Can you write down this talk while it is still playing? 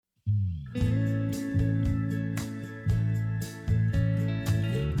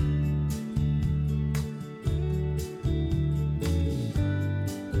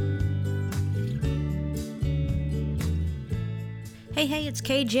Hey, it's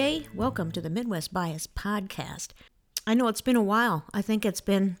KJ. Welcome to the Midwest Bias Podcast. I know it's been a while. I think it's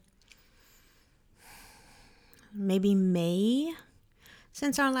been maybe May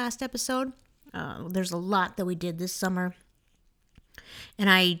since our last episode. There's a lot that we did this summer,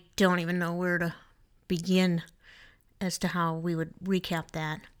 and I don't even know where to begin as to how we would recap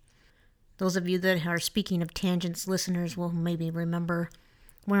that. Those of you that are Speaking of Tangents listeners will maybe remember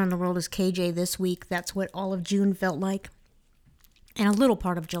Where in the World is KJ this week. That's what all of June felt like, and a little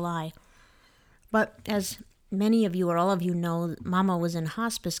part of July. But as many of you or all of you know, Mama was in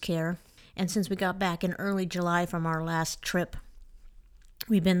hospice care, and since we got back in early July from our last trip,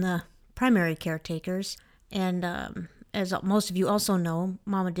 we've been the primary caretakers. And as most of you also know,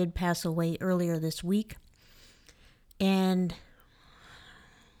 Mama did pass away earlier this week. And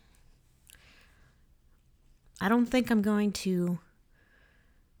I don't think I'm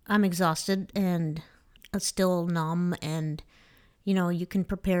exhausted and still numb, and you can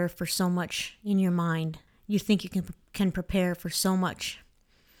prepare for so much in your mind. You think you can prepare for so much,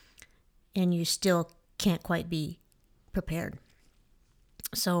 and you still can't quite be prepared.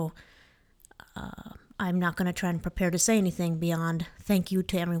 So I'm not going to try and prepare to say anything beyond thank you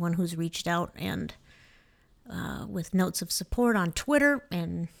to everyone who's reached out and with notes of support on Twitter.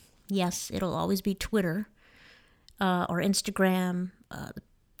 And yes, it'll always be Twitter or Instagram.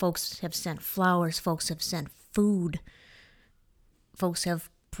 Folks have sent flowers. Folks have sent food. Folks have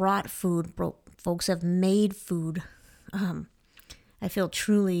brought food. Folks have made food. I feel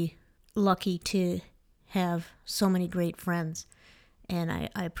truly lucky to have so many great friends, and I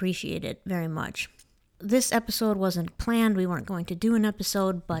appreciate it very much. This episode wasn't planned. We weren't going to do an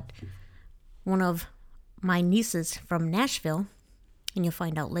episode, but one of my nieces from Nashville, and you'll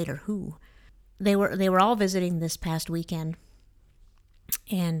find out later who, they were all visiting this past weekend,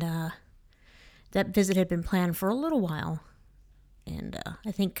 and that visit had been planned for a little while. And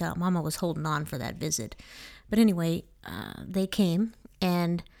I think Mama was holding on for that visit. But anyway, they came,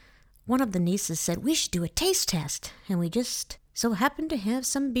 and one of the nieces said, we should do a taste test. And we just so happened to have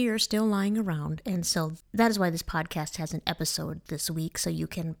some beer still lying around. And so that is why this podcast has an episode this week, so you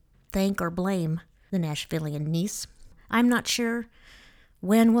can thank or blame the Nashvilleian niece. I'm not sure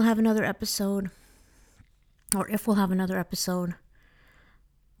when we'll have another episode, or if we'll have another episode.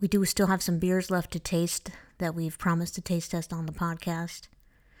 We do still have some beers left to taste that we've promised to taste test on the podcast.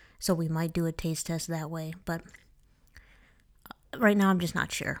 So we might do a taste test that way. But right now I'm just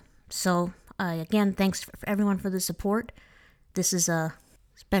not sure. So again, thanks for everyone for the support. This is a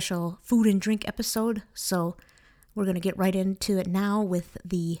special food and drink episode. So we're going to get right into it now with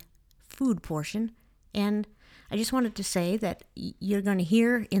the food portion. And I just wanted to say that you're going to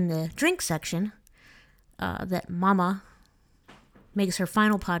hear in the drink section that Mama makes her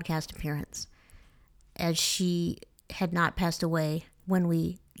final podcast appearance, as she had not passed away when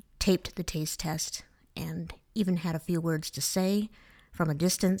we taped the taste test, and even had a few words to say from a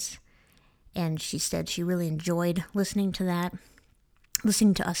distance. And she said she really enjoyed listening to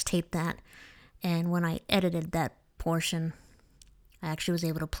us tape that. And when I edited that portion, I actually was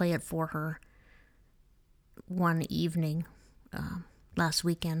able to play it for her one evening last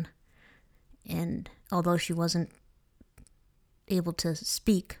weekend. And although she wasn't able to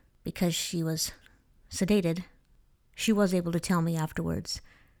speak because she was sedated, she was able to tell me afterwards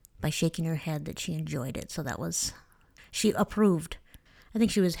by shaking her head that she enjoyed it. So she approved. I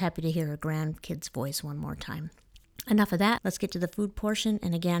think she was happy to hear her grandkid's voice one more time. Enough of that. Let's get to the food portion.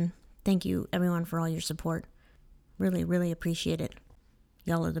 And again, thank you everyone for all your support. Really, really appreciate it.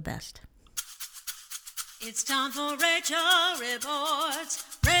 Y'all are the best. It's time for Rachel Reports.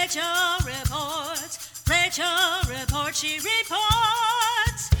 Rachel Reports. Rachel Reports. She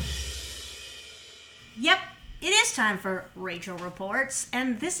reports. Yep, it is time for Rachel Reports.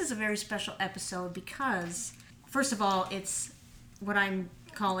 And this is a very special episode because, first of all, it's what I'm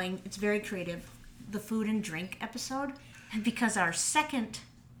calling, it's very creative, the food and drink episode. And because our second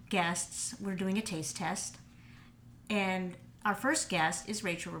guests, we're doing a taste test. And our first guest is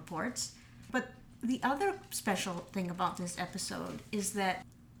Rachel Reports. But the other special thing about this episode is that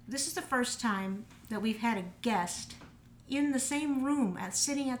this is the first time that we've had a guest in the same room,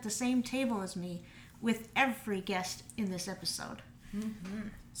 sitting at the same table as me, with every guest in this episode. Mm-hmm.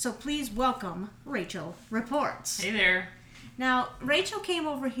 So please welcome Rachel Reports. Hey there. Now, Rachel came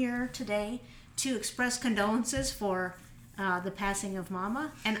over here today to express condolences for the passing of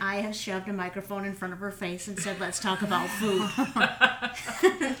Mama, and I have shoved a microphone in front of her face and said, let's talk about food. Sounds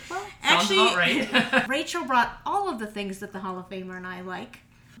about right. Rachel brought all of the things that the Hall of Famer and I like.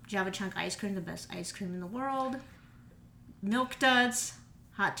 Java Chunk ice cream, the best ice cream in the world. Milk Duds,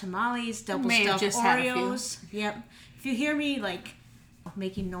 hot tamales, double stuffed Oreos. Yep. If you hear me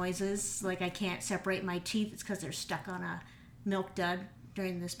making noises like I can't separate my teeth. It's because they're stuck on a milk dud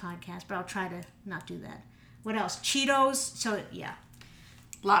during this podcast, but I'll try to not do that. What else? Cheetos. So, yeah.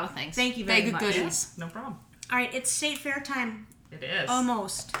 A lot of things. Thank you very Bag much. of goodies. No problem. All right, it's State Fair time. It is.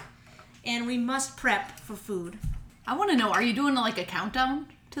 Almost. And we must prep for food. I want to know, are you doing like a countdown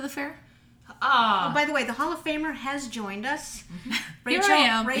to the fair? Oh, by the way, the Hall of Famer has joined us. Here I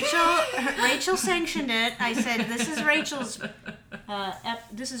am. Rachel sanctioned it. I said, this is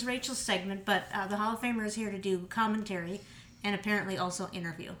Rachel's segment, but the Hall of Famer is here to do commentary and apparently also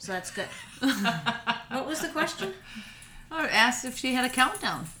interview. So that's good. What was the question? I asked if she had a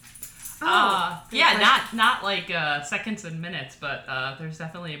countdown. Yeah, not like seconds and minutes, but there's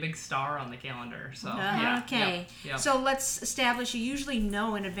definitely a big star on the calendar. So yeah. Okay. Yep. So let's establish. You usually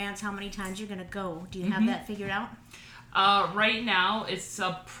know in advance how many times you're going to go. Do you have that figured out? Right now, it's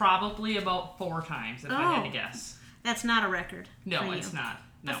probably about 4 times, if I had to guess. That's not a record. No, for it's you. not.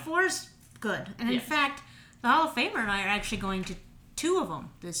 No. But 4's good. And in Yes. fact, the Hall of Famer and I are actually going to 2 of them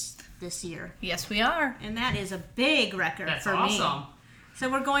this year. Yes, we are. And that is a big record That's for awesome. me. So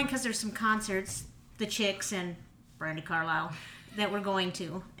we're going because there's some concerts, the Chicks and Brandy Carlisle, that we're going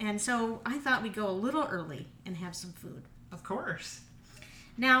to. And so I thought we'd go a little early and have some food. Of course.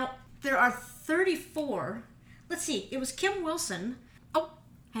 Now, there are 34. Let's see. It was Kim Wilson. Oh,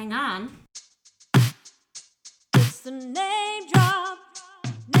 hang on. It's the name drop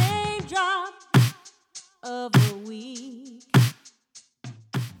of the week.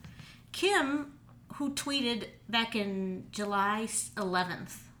 Kim, who tweeted back in July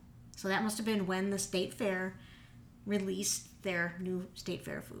 11th. So that must have been when the State Fair released their new State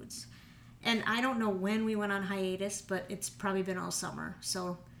Fair foods. And I don't know when we went on hiatus, but it's probably been all summer.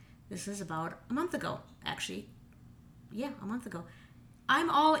 So this is about a month ago, actually. Yeah, a month ago. I'm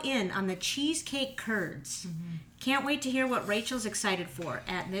all in on the cheesecake curds. Can't wait to hear what Rachel's excited for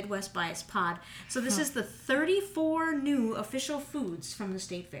at Midwest Bias Pod. So this is the 34 new official foods from the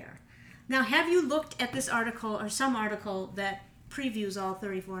State Fair. Now, have you looked at this article or some article that previews all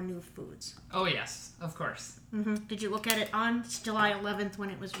 34 new foods? Oh, yes. Of course. Did you look at it on July 11th when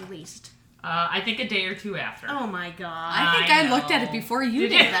it was released? I think a day or 2 after. Oh my God. I think I looked at it know. before you Did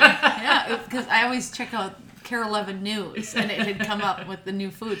did you? that. Yeah, because I always check out Care 11 News, and it had come up with the new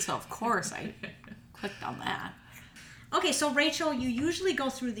food, so of course I clicked on that. Okay, so Rachel, you usually go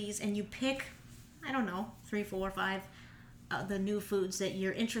through these and you pick, I don't know, 3, 4, 5, the new foods that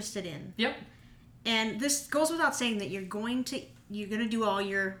you're interested in. Yep. And this goes without saying that you're going to do all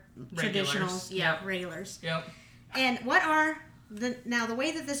your traditional, Yep. regulars. Yep. And what are the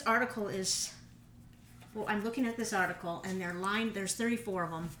way that this article is, well, I'm looking at this article and they're lined, there's 34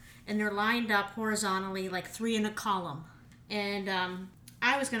 of them, and they're lined up horizontally like 3 in a column. And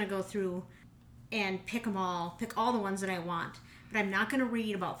I was going to go through and pick all the ones that I want. But I'm not going to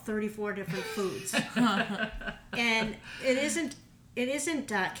read about 34 different foods. And it isn't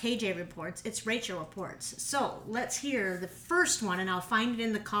KJ reports, it's Rachel reports. So let's hear the first one, and I'll find it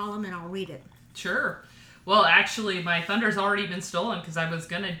in the column and I'll read it. Sure. Well, actually, my thunder's already been stolen because I was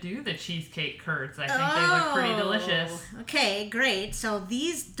going to do the cheesecake curds. I think they look pretty delicious. Okay, great. So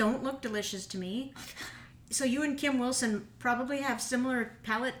these don't look delicious to me. So you and Kim Wilson probably have similar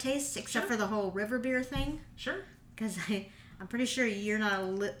palate tastes, except for the whole river beer thing? Sure. Because I'm pretty sure you're not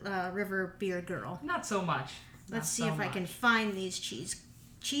a river beer girl. Not so much. Let's see if I can find these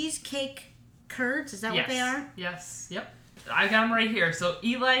cheesecake curds. Is that what they are? Yes. Yep. I got them right here. So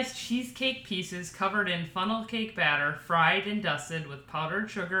Eli's cheesecake pieces covered in funnel cake batter, fried and dusted with powdered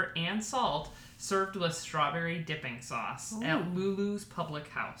sugar and salt, served with strawberry dipping sauce at Lulu's Public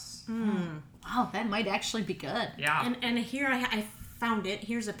House. Wow, that might actually be good. Yeah. And here I found it.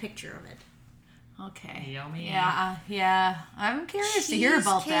 Here's a picture of it. Okay. Yummy. Yeah. I'm curious to hear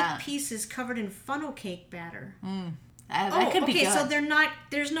about that. Cheesecake pieces covered in funnel cake batter. That could be good. Okay, so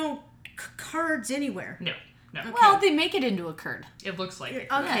there's no curds anywhere. No. Well, they make it into a curd. It looks like it.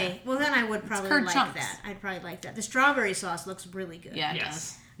 Okay, well then I would probably curd like chunks. that. I'd probably like that. The strawberry sauce looks really good. Yeah, it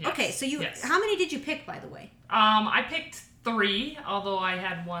Yes. does. Okay, so Yes. how many did you pick, by the way? I picked 3, although I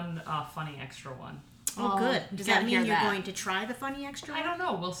had one funny extra one. Oh, good. Does that gotta mean hear you're that. going to try the funny extra I one? don't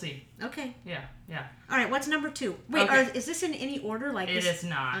know. We'll see. Okay. Yeah. All right, what's number 2? Wait, Okay. is this in any order? Like It this? is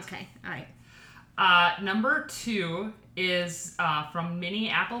not. Okay, all right. Number 2 is from Mini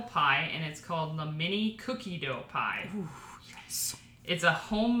Apple Pie, and it's called the Mini Cookie Dough Pie. Ooh, yes. It's a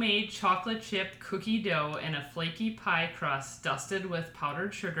homemade chocolate chip cookie dough and a flaky pie crust dusted with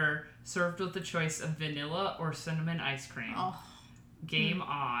powdered sugar, served with the choice of vanilla or cinnamon ice cream. Oh, Game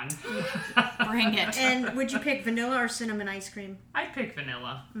on. bring it. And would you pick vanilla or cinnamon ice cream? I'd pick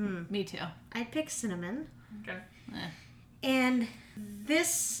vanilla. Me too. I'd pick cinnamon. Okay. And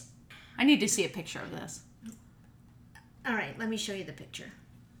This. I need to see a picture of this. All right, let me show you the picture.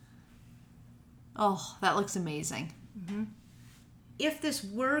 Oh, that looks amazing. If this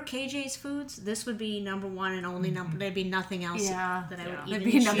were KJ's Foods, this would be number one and only number. There'd be nothing else Yeah. that I would It'd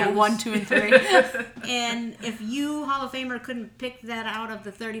even be number choose. 1, 2, and 3. And if you, Hall of Famer, couldn't pick that out of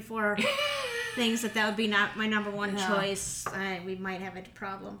the 34 things, that would be not my number one choice, we might have a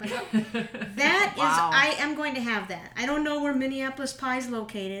problem. But that Wow. I am going to have that. I don't know where Minneapolis Pie is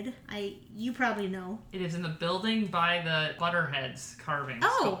located. You probably know. It is in the building by the Butterheads carving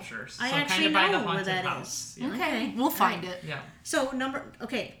Oh, sculptures. I so actually kind of by the know where haunted that house. is. Yeah. Okay, we'll find it. Yeah. So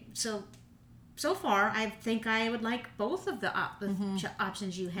so far, I think I would like both of the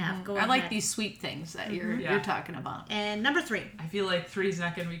options you have. Go I ahead. like these sweet things that you're talking about. And number 3. I feel like 3 is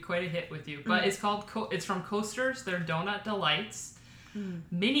not going to be quite a hit with you, but it's called. It's from Coasters. They're donut delights,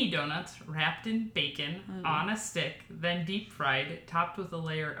 mini donuts wrapped in bacon on a stick, then deep fried, topped with a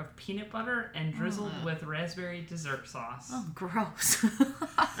layer of peanut butter and drizzled with raspberry dessert sauce. Oh, gross.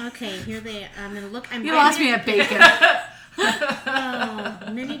 Okay, here they. I'm gonna look. You lost me at bacon. Oh,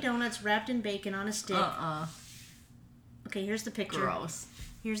 mini donuts wrapped in bacon on a stick. Okay, here's the picture. Gross.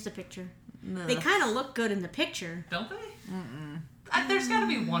 Here's the picture. They kind of look good in the picture. Don't they? There's got to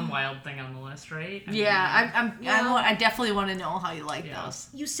be one wild thing on the list, right? I mean, Yeah, I definitely want to know how you like Yeah. those.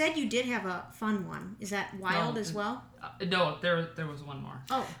 You said you did have a fun one. Is that wild No, as well? No, there was one more.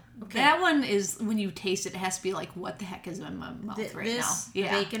 Oh, okay. That one is, when you taste it, it has to be like, what the heck is in my mouth right this now?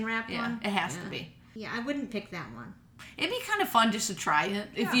 Yeah. bacon wrap Yeah, one? it has to be. Yeah, I wouldn't pick that one. It'd be kind of fun just to try it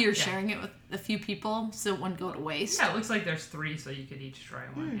if Yeah. you're Yeah. sharing it with a few people, so it wouldn't go to waste. Yeah, it looks like there's 3, so you could each try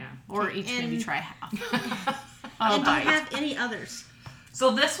one. Yeah. Or each maybe And- try half. And do you have any others? So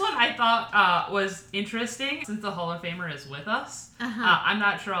this one I thought was interesting since the Hall of Famer is with us. I'm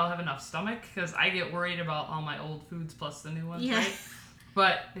not sure I'll have enough stomach because I get worried about all my old foods plus the new ones, Yeah. right?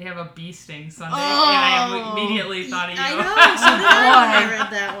 But they have a bee sting sundae, and I immediately thought of you. I know, so did I when I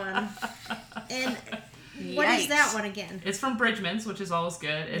read that one. And what is that Yikes. one again? It's from Bridgman's, which is always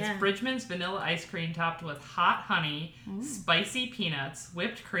good. It's Yeah. Bridgman's vanilla ice cream topped with hot honey, spicy peanuts,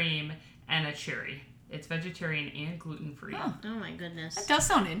 whipped cream, and a cherry. It's vegetarian and gluten-free. Oh. Oh my goodness. It does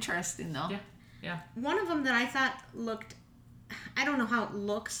sound interesting, though. Yeah. Yeah. One of them that I thought looked, I don't know how it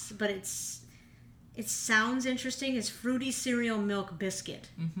looks, but it sounds interesting, is Fruity Cereal Milk Biscuit.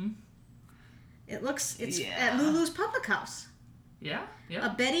 Mm-hmm. It's Yeah. at Lulu's Public House. Yeah. A Yeah.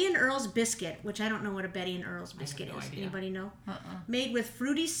 Betty and Earl's biscuit, which I don't know what a Betty and Earl's biscuit no is. idea. Anybody know? Made with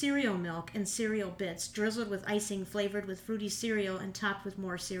fruity cereal milk and cereal bits, drizzled with icing, flavored with fruity cereal, and topped with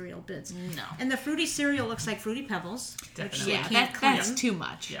more cereal bits. No. And the fruity cereal looks like Fruity Pebbles, Definitely. which Yeah, you can't that's claim. too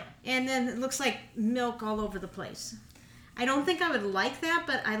much. Yeah. And then it looks like milk all over the place. I don't think I would like that,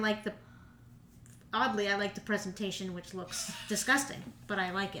 but I like the presentation, which looks disgusting, but I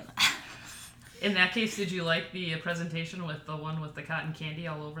like it. In that case, did you like the presentation with the one with the cotton candy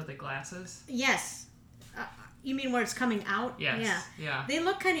all over the glasses? Yes. You mean where it's coming out? Yes. Yeah. Yeah. They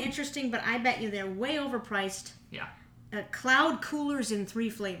look kind of interesting, but I bet you they're way overpriced. Yeah. Cloud coolers in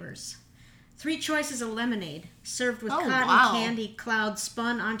 3 flavors. 3 choices of lemonade, served with Oh, cotton wow. candy cloud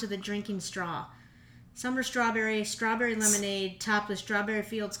spun onto the drinking straw. Summer strawberry lemonade, topped with Strawberry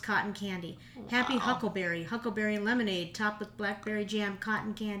Fields cotton candy. Happy huckleberry lemonade, topped with blackberry jam,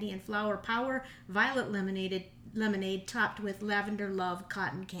 cotton candy, and flower power, violet lemonade, topped with lavender love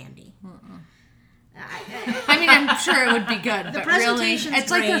cotton candy. I mean, I'm sure it would be good, but really, presentation's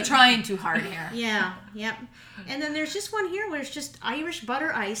it's like they're great. trying too hard here. Yeah, yep. And then there's just one here where it's just Irish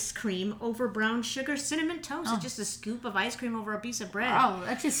butter ice cream over brown sugar cinnamon toast. It's just a scoop of ice cream over a piece of bread. Oh,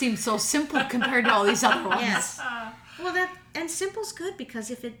 that just seems so simple compared to all these other ones. Yes. Well, and simple's good because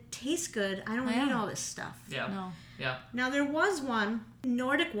if it tastes good, I don't need all this stuff. Yeah. No. Yeah. Now there was one.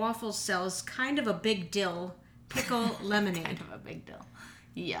 Nordic Waffles sells kind of a big dill pickle lemonade. Kind of a big deal.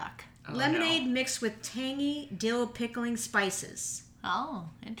 Yuck. Oh, Lemonade mixed with tangy dill pickling spices. Oh,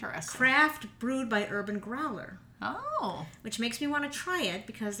 interesting. Craft brewed by Urban Growler. Oh. Which makes me want to try it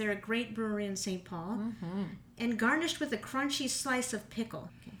because they're a great brewery in St. Paul. And garnished with a crunchy slice of pickle.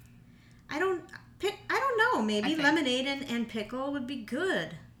 I don't know. Maybe lemonade and pickle would be good.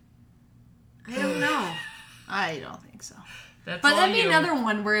 I don't know. I don't think so. That's But all that'd be you. another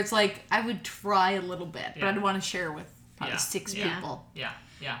one where it's like, I would try a little bit, but Yeah. I'd want to share with probably Yeah. 6 Yeah. people. Yeah.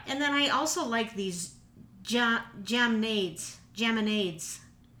 Yeah. And then I also like these jaminades.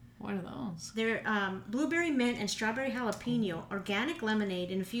 What are those? They're blueberry mint and strawberry jalapeno organic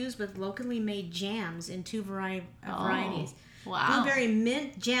lemonade infused with locally made jams in 2 varieties. Wow. Blueberry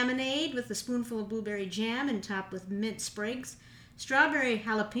mint jaminade with a spoonful of blueberry jam and topped with mint sprigs. Strawberry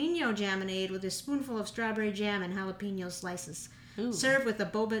jalapeno jaminade with a spoonful of strawberry jam and jalapeno slices. Ooh. served with a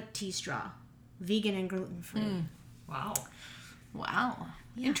boba tea straw, vegan and gluten-free. Wow. Wow.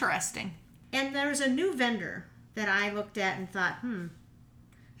 Interesting. And there's a new vendor that I looked at and thought,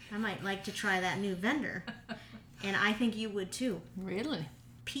 I might like to try that new vendor. And I think you would too. Really?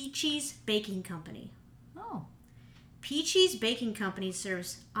 Peachy's Baking Company. Oh. Peachy's Baking Company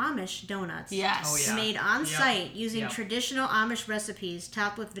serves Amish donuts. Yes. Oh, yeah. Made on Yep. site using Yep. traditional Amish recipes,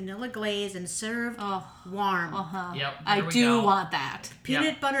 topped with vanilla glaze and served warm. Uh-huh. Yep. I there we do go. want that. Peanut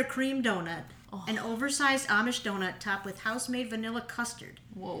Yep. butter cream donut. An oversized Amish donut topped with house-made vanilla custard.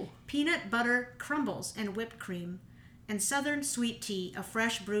 Whoa. Peanut butter crumbles and whipped cream. And southern sweet tea, a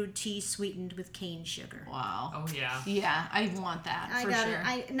fresh brewed tea sweetened with cane sugar. Wow. Oh yeah. Yeah, I want that I for got sure.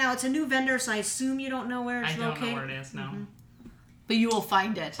 it. Now it's a new vendor, so I assume you don't know where it's I don't located. know where it is now. But you will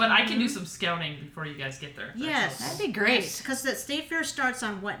find it. But I can do some scouting before you guys get there. if that's Yes. helpful. That'd be great. Because the state fair starts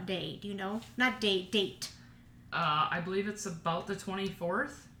on what day? Do you know? Not date. I believe it's about the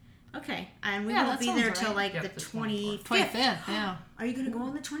 24th. Okay, and we Yeah, won't that be there sounds till right. like Yep, the the 25th. 25th, yeah. Are you going to go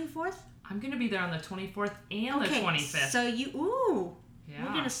on the 24th? I'm going to be there on the 24th and the 25th. So we're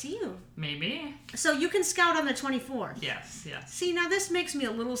yeah. going to see you. Maybe. So you can scout on the 24th. Yes, yes. See, now this makes me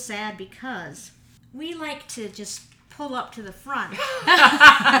a little sad because we like to just pull up to the front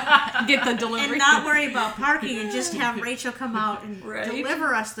Get the delivery. and not worry about parking and just have Rachel come out and Right.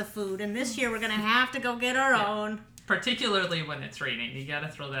 deliver us the food. And this year we're going to have to go get our own. Particularly when it's raining. You got to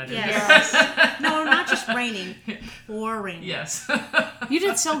throw that in there. Yes. No, not just raining. Pouring. Yes. You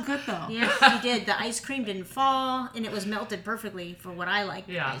did so good, though. Yes, we did. The ice cream didn't fall, and it was melted perfectly for what I like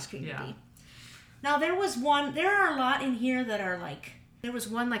Yeah, ice cream yeah. to be. Now, there are a lot in here that are like, there was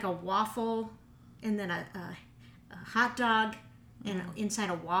one like a waffle, and then a hot dog, and inside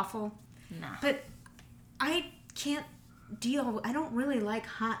a waffle. Nah. But I I don't really like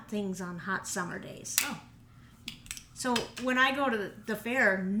hot things on hot summer days. Oh. So when I go to the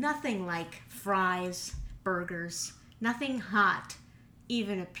fair, nothing like fries, burgers, nothing hot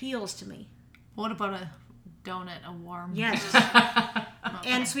even appeals to me. What about a donut, a warm? Yes.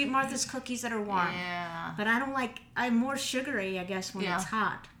 And Sweet Martha's cookies that are warm. Yeah. But I'm more sugary, I guess, when Yeah. it's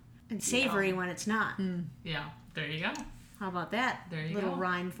hot. And savory when it's not. Yeah. There you go. How about that? There you little go.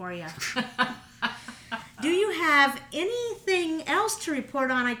 rhyme for you. Do you have anything else to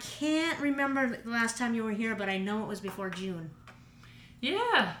report on? I can't remember the last time you were here, but I know it was before June.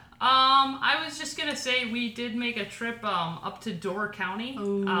 Yeah. I was just gonna say we did make a trip up to Door County,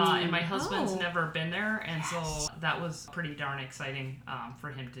 and my husband's Oh. never been there, and so that was pretty darn exciting for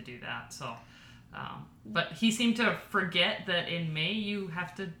him to do that. So, but he seemed to forget that in May you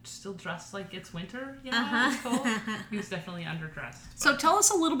have to still dress like it's winter. You know, it's cold. He was definitely underdressed. So tell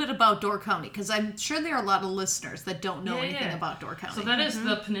us a little bit about Door County, because I'm sure there are a lot of listeners that don't know Yeah, anything yeah. about Door County. So that is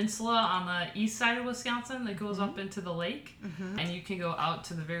the peninsula on the east side of Wisconsin that goes up into the lake, and you can go out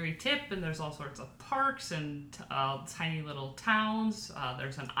to the very tip, and there's all sorts of parks and tiny little towns.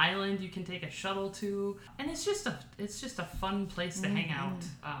 There's an island you can take a shuttle to, and it's just a fun place to hang out.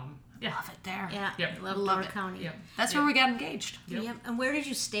 Yeah. Love it there. Yeah, Yep. I love Love Door it. County. Yep. That's where we got engaged. Yep. And where did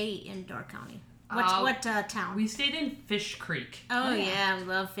you stay in Door County? Uh, What town? We stayed in Fish Creek. Oh, yeah. yeah, we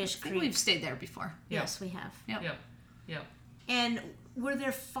love Fish I think Creek. we've stayed there before. Yes, we have. Yep. Yep. And were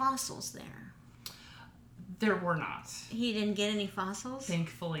there fossils there? There were not. He didn't get any fossils?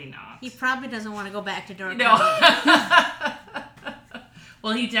 Thankfully not. He probably doesn't want to go back to Door No. County.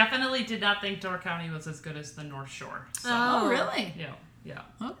 Well, he definitely did not think Door County was as good as the North Shore. So, Oh, really? yeah.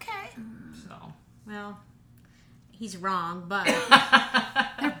 Okay. So, Well, he's wrong, but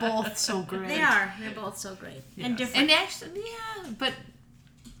They're both so great. they are. They're both so great. And Yes. different. And actually, yeah, but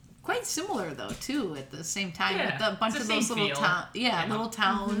quite similar though too. At the same time, Yeah, with a bunch it's of the those same little feel. towns, Yeah. little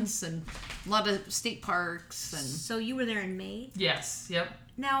towns, and a lot of state parks, and So you were there in May. yes, yep.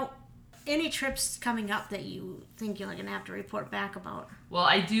 Now, any trips coming up that you think you're going to have to report back about? Well,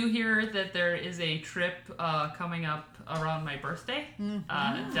 I do hear that there is a trip coming up around my birthday,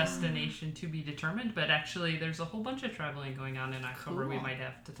 destination to be determined. But actually, there's a whole bunch of traveling going on in October. We Cool. might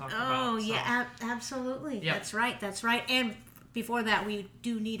have to talk about. Oh, so. yeah, absolutely. Yep. That's right. That's right. And before that, we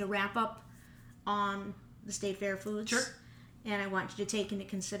do need a wrap up on the State Fair foods. Sure. And I want you to take into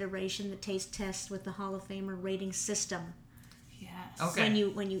consideration the taste test with the Hall of Famer rating system yes, Okay.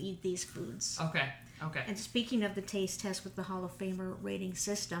 when you eat these foods. Okay. And speaking of the taste test with the Hall of Famer rating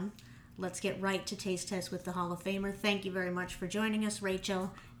system, let's get right to taste test with the Hall of Famer. Thank you very much for joining us,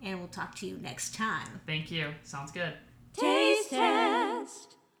 Rachel, and we'll talk to you next time. Thank you. Sounds good. Taste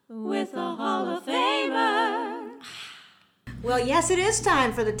test with a Hall of Famer. Well, yes, it is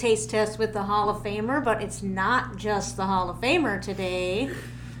time for the taste test with the Hall of Famer, but it's not just the Hall of Famer today.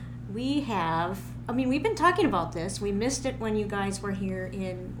 We have I mean, we've been talking about this. We missed it when you guys were here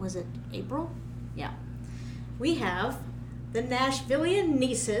in, was it April? Yeah. We have the Nashvilleian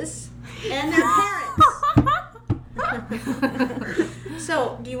nieces and their parents.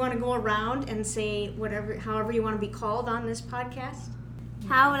 So, do you want to go around and say however you want to be called on this podcast?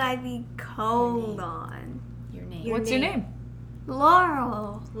 How would I be called on? Your name. What's your name?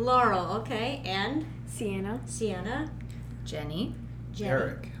 Laurel. Laurel, okay. And Sienna. Sienna. Jenny.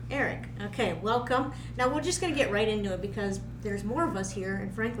 Jenny. Eric. Okay, welcome. Now we're just going to get right into it because there's more of us here,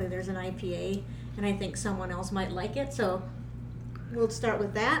 and frankly, there's an IPA, and I think someone else might like it. So we'll start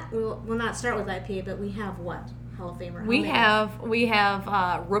with that. We'll not start with IPA, but we have what? Hall of Famer. How We many?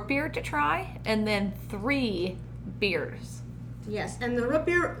 have root beer to try, and then 3 beers. Yes, and the root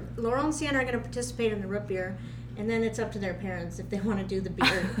beer. Laurel and Sienna are going to participate in the root beer, and then it's up to their parents if they want to do the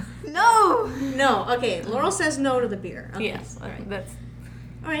beer. No! No. Okay. Laurel says no to the beer. Okay. Yes, All right. that's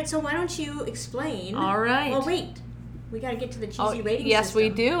All right. So why don't you explain? all right. Well, wait. We got to get to the cheesy rating yes, system. we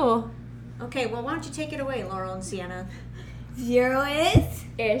do. Okay. Well, why don't you take it away, Laurel and Sienna? 0 is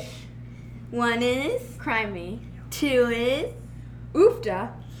Ish. 1 is Crime me. 2 is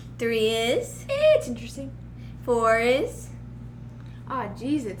Oofda. 3 is It's interesting. 4 is Ah,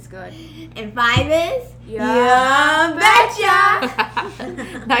 jeez, it's good. and 5 is Yeah.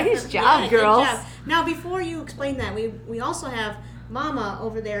 betcha. Nice job, Yeah, good girls. job. Now, before you explain that, we also have Mama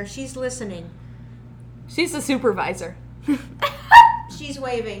over there. She's listening. She's the supervisor. She's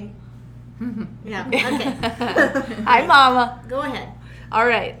waving. Yeah. Okay. Hi, Mama. Go ahead. All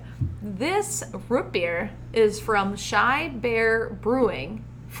right. This root beer is from Shy Bear Brewing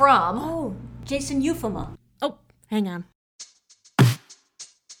from. Oh, Jason Euphema. Oh, hang on.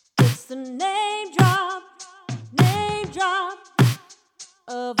 It's the name drop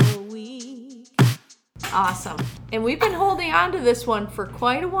of the week. Awesome. And we've been holding on to this one for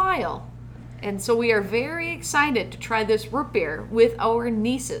quite a while. And so we are very excited to try this root beer with our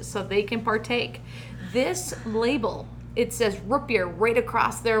nieces so they can partake. This label, it says root beer right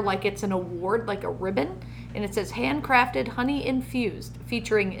across there like it's an award, like a ribbon. And it says handcrafted, honey infused,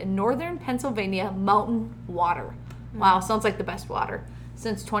 featuring Northern Pennsylvania mountain water. Wow, sounds like the best water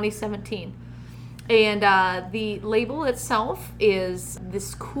since 2017. And the label itself is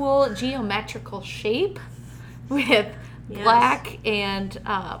this cool geometrical shape with black and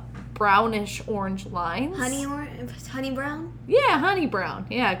brownish orange lines. Honey brown? Yeah, honey brown.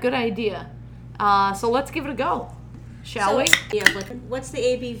 Yeah, good idea. So let's give it a go, shall we? Yeah. What's the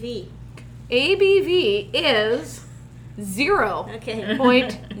ABV? ABV is 0.0. Okay.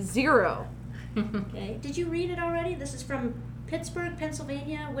 Okay. Did you read it already? This is from Pittsburgh,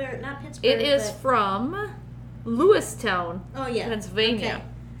 Pennsylvania. Where? Not Pittsburgh. It is but- from Lewistown, Oh yeah. Pennsylvania.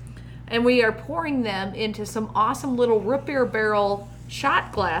 Okay. And we are pouring them into some awesome little root beer barrel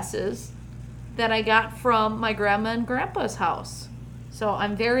shot glasses that I got from my grandma and grandpa's house. So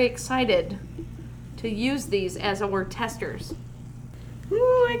I'm very excited to use these as our testers.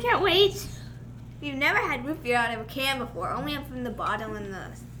 Ooh, I can't wait. We've never had root beer out of a can before, only up from the bottom in the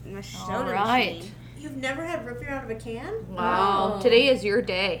soda All right. machine. You've never had root beer out of a can? Wow. Oh. Today is your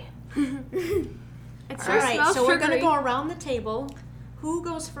day. It All sure right. smells So we're gonna sugary. go around the table. Who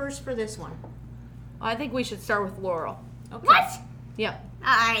goes first for this one? I think we should start with Laurel. Okay. What? Yep.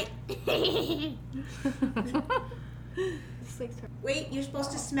 Alright. Wait, you're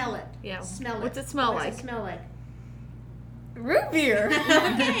supposed to smell it. Yeah. Smell it. What's it smell What like? does it smell like? Root beer.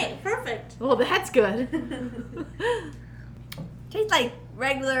 Okay, perfect. Well, that's good. Tastes like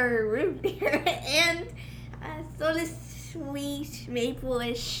regular root beer and sort of sweet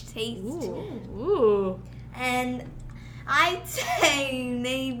maple-ish taste. Ooh. And I'd say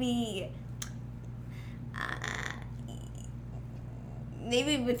maybe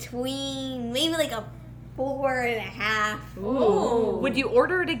maybe like a 4.5. Ooh. Would you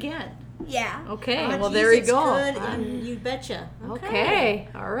order it again? Yeah. Okay. Oh, well, geez, there you it's go. Good, and you betcha. Okay.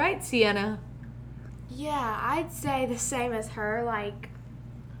 All right, Sienna. Yeah, I'd say the same as her. Like,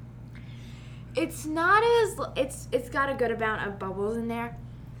 it's not as it's got a good amount of bubbles in there,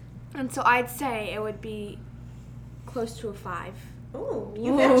 and so I'd say it would be close to a 5. Ooh,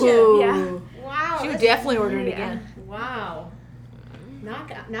 you Ooh. betcha. Yeah. Wow. She would that's- definitely order it again. Wow.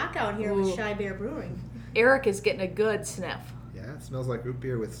 Knockout here with Shy Bear Brewing. Eric is getting a good sniff. Yeah, it smells like root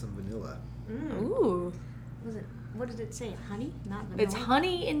beer with some vanilla. Ooh. Was it? What did it say? Honey? Not vanilla. It's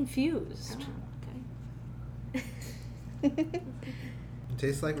honey infused. Oh, okay. It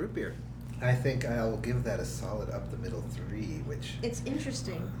tastes like root beer. I think I'll give that a solid up the middle 3, which, It's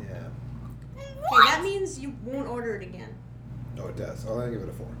interesting. yeah. Okay, that means you won't order it again. Oh, it does. Oh, I'll give it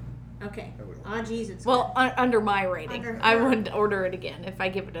a 4. Okay. I will. Ah, geez, it's Well, under my rating, Under I her. wouldn't order it again if I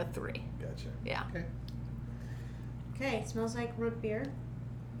give it a 3. Gotcha. Gotcha. Yeah. Okay. Okay, smells like root beer.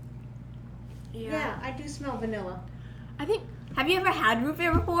 Yeah, I do smell vanilla. I think. Have you ever had root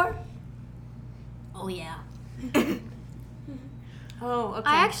beer before? Oh yeah. Oh, okay.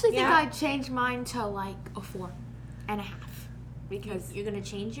 I actually think Yeah? I'd change mine to like a 4.5 because You're gonna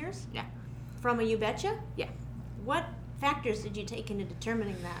change yours? Yeah. From a You Betcha? Yeah. What factors did you take into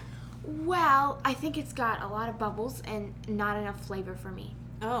determining that? well, I think it's got a lot of bubbles and not enough flavor for me.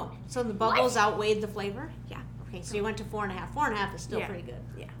 Oh, so the bubbles outweighed the flavor? Yeah. Okay, so you went to 4.5. 4.5 is still Yeah. pretty good.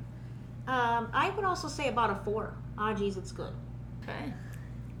 Yeah. I would also say about a 4. Ah, geez, it's good. Okay.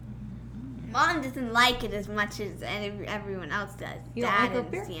 Mom doesn't like it as much as everyone else does. You don't Dad like root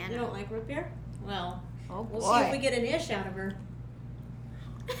and beer? Sienna. You don't like root beer? Well, Oh we'll see if we boy. get an ish out of her.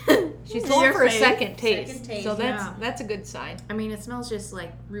 She's To going your for a face. second taste. Second taste, So yeah. that's a good sign. I mean, it smells just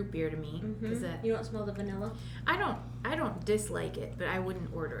like root beer to me. Cause that, You don't smell the vanilla? I don't dislike it, but I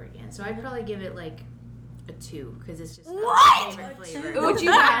wouldn't order it again. So I'd probably give it like a 2 because it's just not my favorite flavor. Would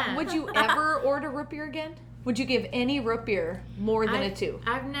you Yeah. would you ever order root beer again? Would you give any root beer more than a 2?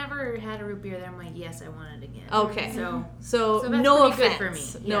 I've never had a root beer that I'm like, yes, I want it again. Okay. So So that's no pretty good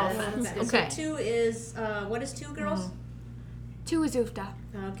offense. for me. No Yeah, offense. that's- Okay. So 2 is, what is 2, girls? 2 is Ufta.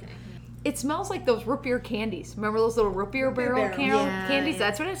 Okay. It smells like those root beer candies. Remember those little root beer beer barrel barrels. Yeah, candies? yeah.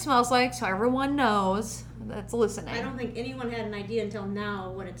 That's what it smells like, so everyone knows that's listening. I don't think anyone had an idea until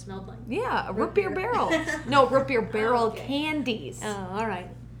now what it smelled like. Yeah, a root Root beer beer. barrel. No, root beer barrel okay. candies. Oh, all right.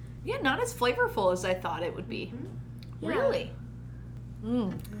 Yeah, not as flavorful as I thought it would be. Really?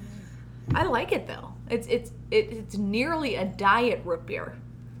 Mm. I like it though. It's nearly a diet root beer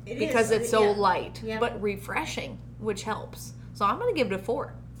It because is, it's so yeah. light, Yeah. but refreshing, which helps. So I'm gonna give it a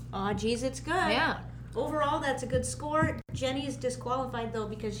 4. Oh, geez, it's good. Yeah. Overall, that's a good score. Jenny is disqualified though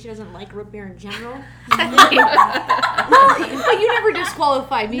because she doesn't like root beer in general. But you never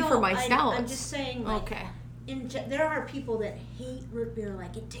disqualified me for my stouts. I'm just saying. Like, Okay. there are people that hate root beer.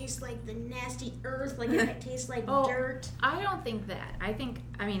 Like it tastes like the nasty earth. Like it tastes like Oh. dirt. I don't think that. I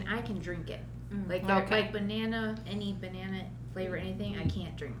mean, I can drink it. Like Okay. like banana, any banana flavor, anything. I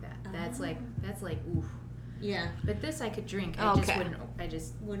can't drink that. That's like oof. Yeah, But this I could drink. I just Okay. wouldn't. I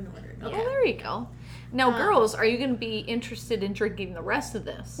just wouldn't order it. Okay, there you go. Now, girls, are you going to be interested in drinking the rest of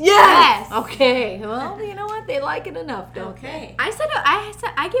this? Yes. Okay. Well, you know what? They like it enough, don't Okay. I said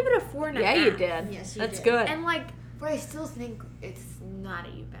I give it a 4.5. they? Yeah, you did. Yes, you That's did. good. And like, but I still think it's not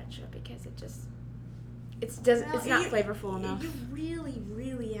a You Betcha because it just it's not flavorful enough. You really,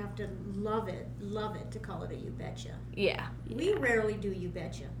 really have to love it to call it a You Betcha. Yeah, We rarely do You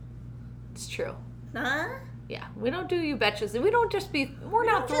Betcha. it's true. Huh? Yeah, we don't do you betches. We don't just be. We're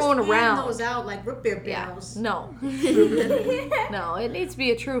not Don't throwing just hand around. those out like root beer Yeah. barrels. No. No, it needs to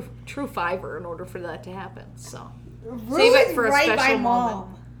be a true fiver in order for that to happen. So save it for a special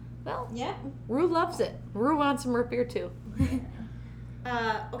moment. Well, Yeah. Rue loves it. Rue wants some root beer too.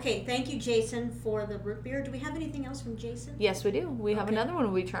 Okay, thank you, Jason, for the root beer. Do we have anything else from Jason? Yes, we do. We have Okay. another one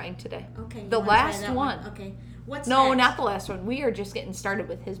we'll be trying today. Okay. you The wanna try last that one. Okay. What's No, next? not the last one. We are just getting started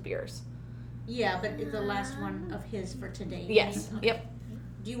with his beers. Yeah, but it's the last one of his for today. Yes. Okay. Yep.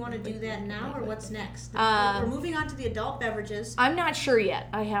 Do you want to do that now, or what's next? Um, We're moving on to the adult beverages. I'm not sure yet.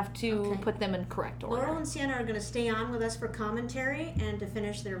 I have to Okay. put them in correct order. Laurel and Sienna are going to stay on with us for commentary and to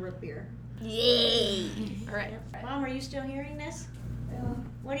finish their root beer. Yay! All right. Mom, are you still hearing this?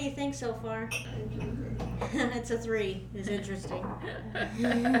 What do you think so far? It's a 3. It's interesting.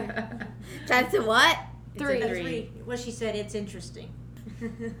 That's a what? It's a 3. Well, she said it's interesting.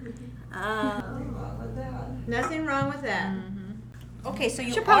 Nothing wrong with that. Okay, so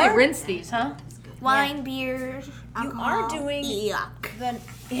you Should probably are rinse these, huh? Wine, beer, You are alcohol. doing Yuck.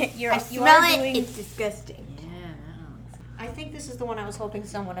 you're, I you smell are it. doing. It's disgusting. I think this is the one I was hoping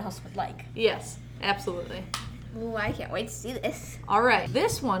someone else would like. Yes, absolutely. Ooh, I can't wait to see this. All right.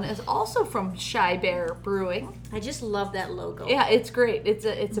 This one is also from Shy Bear Brewing. I just love that logo. Yeah, it's great.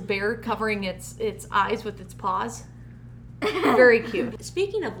 It's a bear covering its eyes with its paws. Very cute.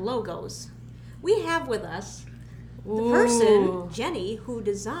 Speaking of logos, we have with us the person, Jenny, who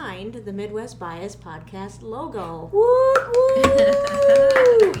designed the Midwest Bias podcast logo. Woo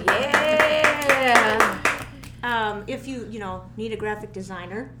woo! Yeah. If you need a graphic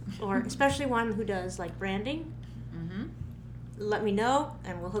designer, or especially one who does like branding, let me know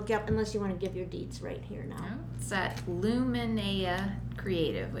and we'll hook you up. Unless you want to give your deets right here now. It's at Luminea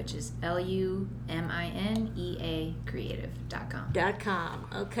Creative, which is LUMINEA Creative.com. .com.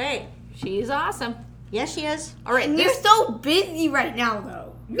 Okay. She's awesome. Yes, she is. All right. And you're so busy right now,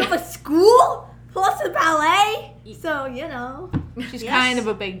 though. You have a school plus a ballet, so She's Yes. kind of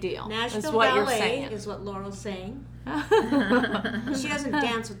a big deal. Nashville is what you're Ballet saying. is what Laurel's saying. She doesn't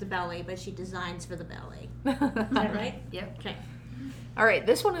dance with the ballet, but she designs for the ballet. Is that right? Yep. Okay. All right,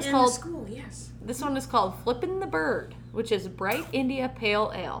 this one is In called the school, yes. This one is called Flippin' the Bird, which is Bright India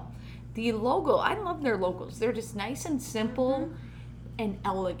Pale Ale. The logo, I love their logos. They're just nice and simple and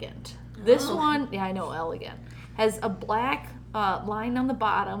elegant. This one, yeah, I know, elegant, has a black line on the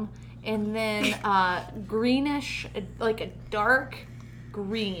bottom and then greenish, like a dark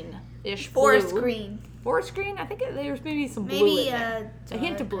greenish Forest blue. green. Forest green? I think there's maybe some blue Maybe in there. A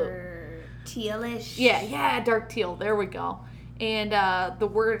hint of blue. Tealish. Yeah, dark teal. There we go. And the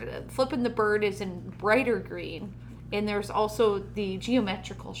word flipping the bird is in brighter green. And there's also the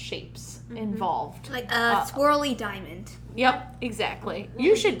geometrical shapes involved. Like a swirly diamond. Yep, exactly. What You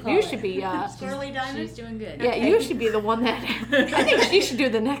would should you call you it? should be Swirly diamond? She's doing good. yeah, you should be the one that I think she should do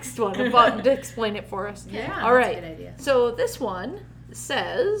the next one about to explain it for us. Yeah, All that's right. a good idea. So this one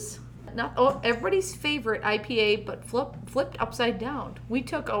says everybody's favorite IPA but flipped upside down. We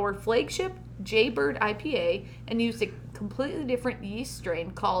took our flagship Jaybird IPA and used a completely different yeast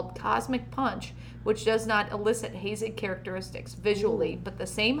strain called Cosmic Punch, which does not elicit hazy characteristics visually, but the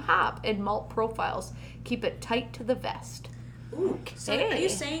same hop and malt profiles keep it tight to the vest. Ooh. So are Hey. you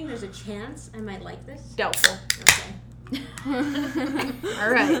saying there's a chance I might like this? Doubtful. Okay. All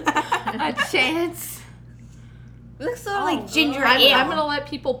right. A chance. Looks sort of like ginger I'm ale. going to let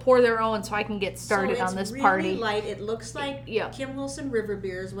people pour their own so I can get started so it's on this really party. light. It looks like Yeah. Kim Wilson River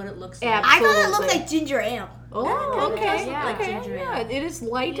Beer is what it looks like. Absolutely. I thought it looked like ginger ale. Oh, Yeah, okay. it does look like okay. ginger ale. Yeah, it is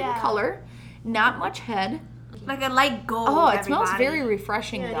light in Yeah. color, not much head. Like a light gold. Oh, it smells everybody. very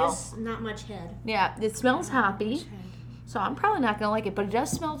refreshing Yeah, though. it is not much head. Yeah, it smells hoppy. So I'm probably not gonna like it, but it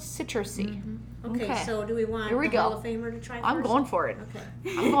does smell citrusy. Okay, Okay. so do we want Here we the go. Hall of Famer to try first? I'm going for it.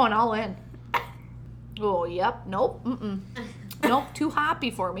 Okay. I'm going all in. Oh, yep. Nope. Nope. Too hoppy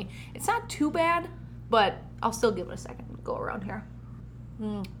for me. It's not too bad, but I'll still give it a second to go around here.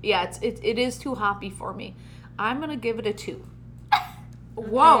 Yeah, it is too hoppy for me. I'm gonna give it a 2.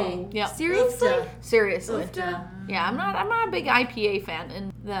 Whoa. Yeah. Seriously? Seriously. Yeah, I'm not a big IPA fan,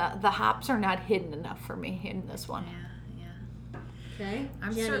 and the hops are not hidden enough for me in this one. Yeah. Okay.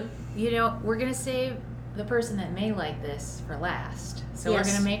 I'm Jenny. sure. You know, we're gonna save the person that may like this for last. So Yes.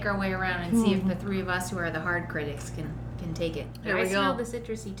 we're gonna make our way around and see if the three of us who are the hard critics can take it. There I we smell go. the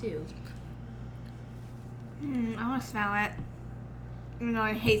citrusy too. I want to smell it. Even though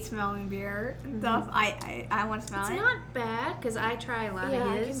I hate smelling beer and stuff, I want to smell It's it. not bad because I try a lot Yeah,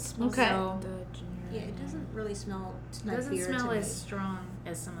 I of can his. smell Okay. So Yeah, it doesn't really smell it like doesn't beer smell to as me. strong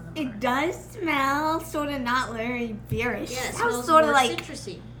as some of them are. It does smell sort of not very beerish. Yeah, it It smells smells sort of more like,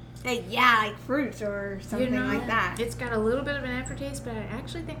 citrusy. like fruits or something like that. It's got a little bit of an aftertaste, but I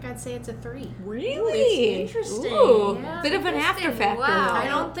actually think I'd say it's a 3. Really? It's interesting. Ooh, Yeah, bit of an after interesting. factor. Wow. I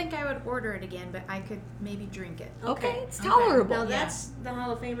though. don't think I would order it again, but I could maybe drink it. Okay, it's Okay. tolerable. Now that's the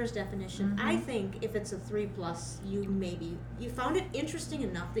Hall of Famer's definition. I think if it's a 3+, you found it interesting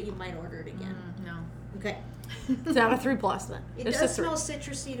enough that you might order it again. No. Okay. It's not a 3+ then. It It's does a 3. smell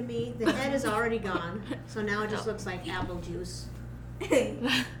citrusy to me. The head is already gone, so now it just looks like apple juice.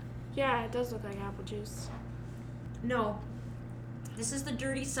 Yeah, it does look like apple juice. No. This is the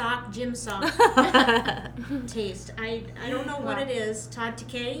dirty sock, gym sock taste. I don't know what it is. Todd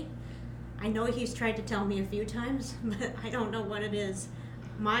Takei, I know he's tried to tell me a few times, but I don't know what it is.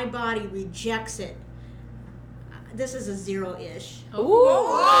 My body rejects it. This is a 0-ish. Ooh.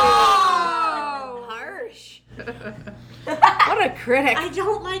 Harsh. What a critic. I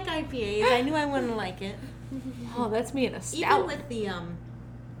don't like IPAs. I knew I wouldn't like it. Oh, that's me in a Even stout. with the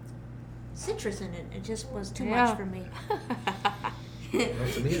citrus in it, it just was too Yeah. much for me.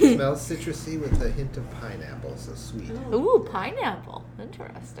 Well, to me, it smells citrusy with a hint of pineapple, so sweet. Ooh, pineapple.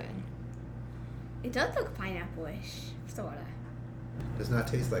 Interesting. It does look pineapple-ish, sort of. Does not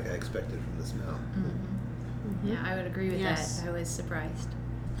taste like I expected from the smell. Yeah, I would agree with Yes. that. I was surprised.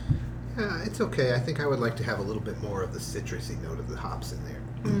 Yeah, it's okay. I think I would like to have a little bit more of the citrusy note of the hops in there.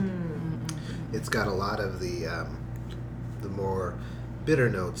 It's got a lot of the more bitter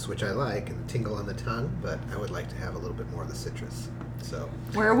notes, which I like, and the tingle on the tongue, but I would like to have a little bit more of the citrus. So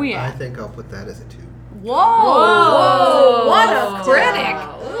Where are we I at? think I'll put that as a 2. Whoa! What a critic!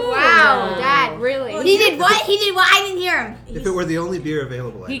 Wow, Dad, really? He did what? He did what? I didn't hear him. If it were the only beer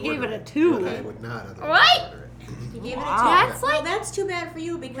available, I'd He gave order it a 2. But I would not otherwise What? order it. You gave it a 2. Wow. That's that's too bad for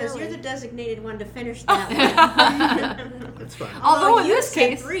you because you're the designated one to finish that one. It's fine. Although in you this said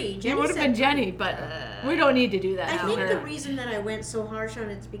case, 3. it Jenny would have said been Jenny, but we don't need to do that. I think Sure. the reason that I went so harsh on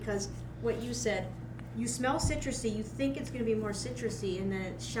it's because what you said, you smell citrusy, you think it's going to be more citrusy, and then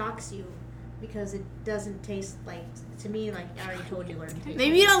it shocks you because it doesn't taste like, to me, like I already told you what it tastes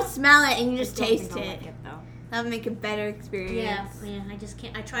Maybe you don't smell it and you like. just I don't taste think I'll it. like it though. That'll make a better experience. Yeah, I just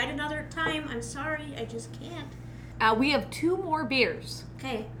can't. I tried another time. I'm sorry, I just can't. We have 2 more beers.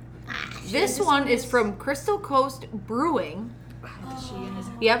 Okay. This one is from Crystal Coast Brewing.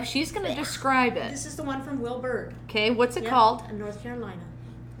 Yep, she's going to describe it. This is the one from Will Bird. Okay, what's it Yep, called? in North Carolina.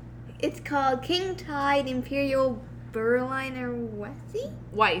 It's called King Tide Imperial Berliner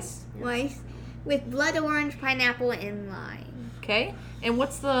Weiss. Weiss with blood orange, pineapple, and lime. Okay, and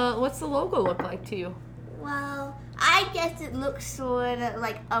what's the logo look like to you? Well, I guess it looks sort of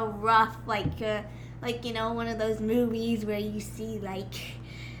like a rough, like you know, one of those movies where you see like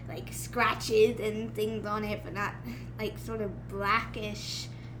scratches and things on it, but not like sort of blackish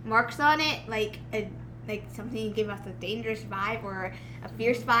marks on it, like something you give us a dangerous vibe or a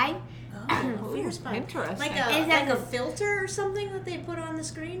fierce vibe. Oh, fierce bite. Interesting. Like Is that a the- filter or something that they put on the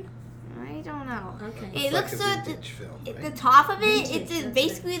screen? I don't know. Okay. It It's looks like so a vintage film, at right? the top of it, Vintage, it's that's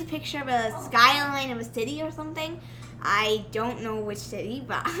basically the picture of a skyline of a city or something. I don't know which city,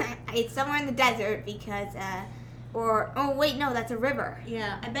 but it's somewhere in the desert because, oh wait, no, that's a river.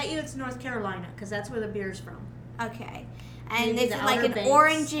 Yeah, I bet you it's North Carolina because that's where the beer's from. Okay, and Maybe it's the like Outer an Banks.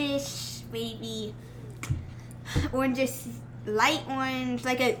 orangish, maybe orangish, light orange,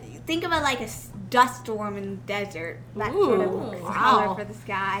 think of it like a dust storm in the desert. That sort Ooh, of wow. color for the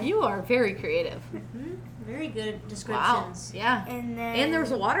sky. You are very creative. Very good Wow. descriptions. Yeah. And then And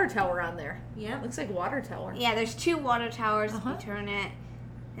there's a water tower on there. Yep. Looks like a water tower. yeah, there's 2 water towers Uh-huh. if you turn it.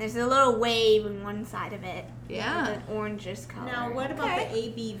 There's a little wave on one side of it. Yeah. With an orangish color. Now, what about the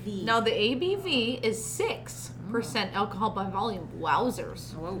ABV? Now the ABV is 6% alcohol by volume.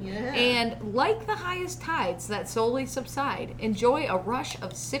 Wowzers. Yeah. And like the highest tides that slowly subside, enjoy a rush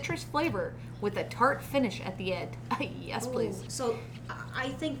of citrus flavor with a tart finish at the end. Yes, please. Ooh, so I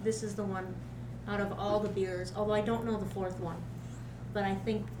think this is the one out of all the beers, although I don't know the 4th one. But I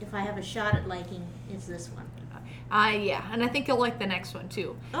think if I have a shot at liking, it's this one. Yeah, and I think you'll like the next one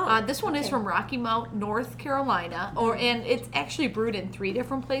too. Oh, This one is okay. from Rocky Mount, North Carolina, and it's actually brewed in 3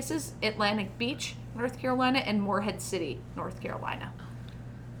 different places: Atlantic Beach, North Carolina, and Morehead City, North Carolina.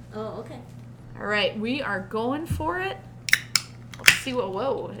 Oh, okay. All right, we are going for it. Let's see what.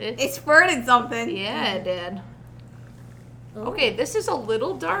 Whoa! It spurted something. Yeah, it did. Oh. Okay, this is a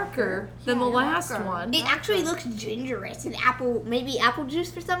little darker than the last one. It actually looks gingerous and maybe apple juice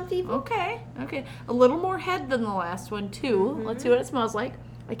for some people. Okay, a little more head than the last one too. Mm-hmm. Let's see what it smells like.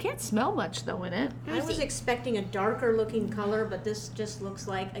 I can't smell much though in it. I was expecting a darker looking color, but this just looks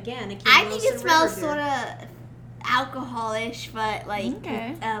like, again, a Kim I think Wilson it smells River sort beer. of alcoholish, but like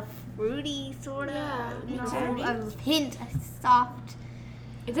Okay. a fruity sort of. Yeah, you know, okay. a hint, a soft.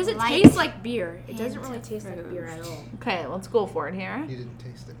 It doesn't Light taste like beer. It doesn't hint really of taste like beer at all. Okay, let's go for it here. You didn't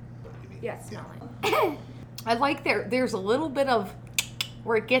taste it. What do you mean? Yeah, smell it. I like there's a little bit of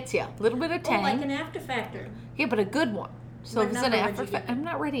where it gets you, a little bit of Oh, tang. like an after factor. Yeah, but a good one. So What if it's an number would after you give it? I'm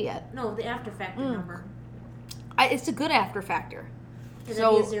not ready yet. No, the after factor Mm. number. It's a good after factor. Because So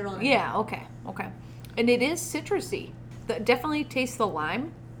that'd be a 0 in it. yeah, okay. And it is citrusy. Definitely taste the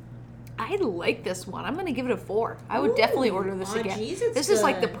lime. I like this one. I'm gonna give it a 4. I would definitely Ooh, order this oh, again. geez, it's This is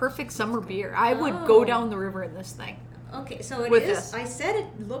like the good. perfect summer beer. I would go Oh. down the river in this thing. Okay, so it With is. this. I said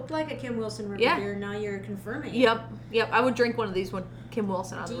it looked like a Kim Wilson River Yeah. beer. Now you're confirming it. Yep. I would drink one of these with Kim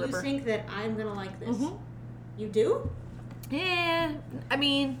Wilson on Do the you river. think that I'm gonna like this? Mhm. You do? Yeah, I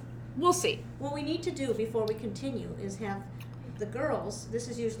mean, we'll see. What we need to do before we continue is have the girls. This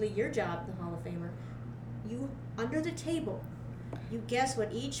is usually your job, the Hall of Famer. You under the table. You guess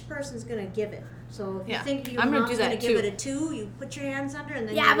what each person's gonna give it. So if Yeah, you think your I'm gonna mom's do that gonna give too. it a 2, you put your hands under and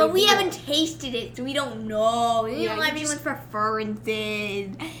then Yeah, you but leave we the haven't door. tasted it, so we don't know. We Yeah, don't know you everyone's just-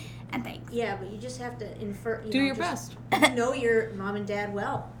 preferences and things. Yeah, but you just have to infer. Do your best. Know your mom and dad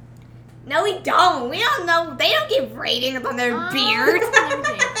well. No, we don't. We don't know. They don't give ratings on their beers.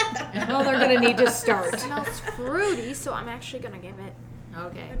 Well, they're gonna need to It start. smells fruity, so I'm actually gonna give it.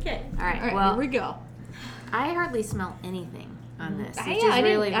 Okay. Okay. All right. All right, well, here we go. I hardly smell anything on this. Yeah, which is I didn't-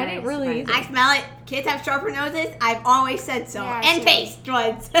 really I very didn't really surprising. I smell it. Kids have sharper noses. I've always said so. Yeah, and same. taste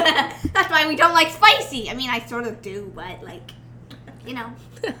buds. That's why we don't like spicy. I mean, I sort of do, but like, you know.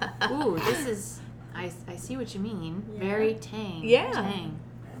 Ooh, this is. I see what you mean. Very tang. Yeah. Tang.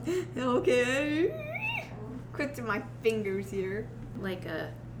 Okay. Crooked my fingers here.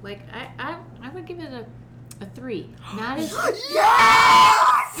 I would give it a 3. Not as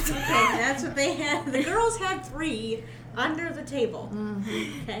Yes! Okay, that's what that the girls had 3 under the table.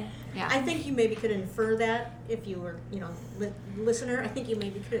 Okay. Yeah. I think you maybe could infer that if you were, listener. I think you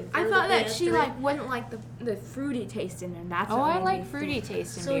maybe could infer. I thought they that had she 3. wouldn't like the fruity taste in it. And that's Oh, what I made like me fruity think.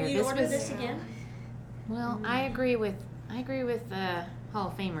 taste in So beer. you order this again? Well, I agree with the Hall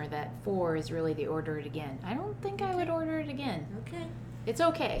of Famer that 4 is really the order it again. I don't think I would order it again. Okay. It's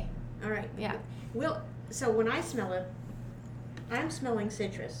okay. All right. Yeah. So when I smell it, I'm smelling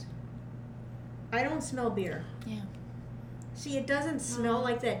citrus. I don't smell beer. Yeah. See, it doesn't smell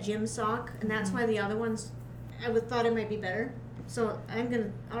like that gym sock, and that's why the other ones, I would thought it might be better. So I'm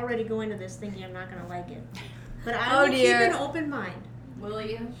gonna already go into this thinking I'm not gonna like it, but I will keep an open mind. Will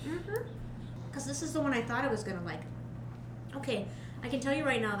you? Because this is the one I thought I was gonna like. Okay, I can tell you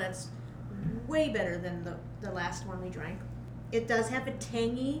right now that's way better than the last one we drank. It does have a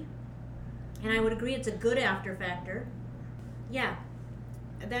tangy, and I would agree it's a good after factor. Yeah,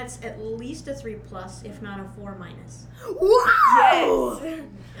 that's at least a 3+, if not a 4-. Wow! Yes.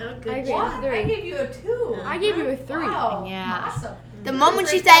 Oh, good I gave job. you I 3. gave you a 2. I gave you a 3. Wow. Yeah. Awesome. The moment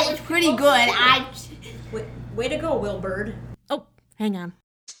she said it's pretty good, I. Way to go, Wilbird. Oh, hang on.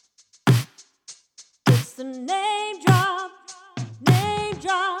 It's the name drop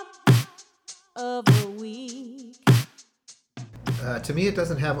of the week. To me, it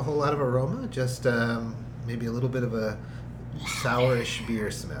doesn't have a whole lot of aroma, just maybe a little bit of a sourish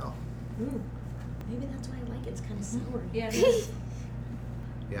beer smell. Maybe that's why I like it. It's kind of sour. Yeah, it is.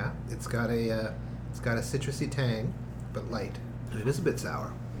 Yeah, it's got a citrusy tang, but light. And it is a bit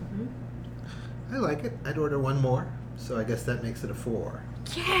sour. I like it. I'd order one more, so I guess that makes it a 4.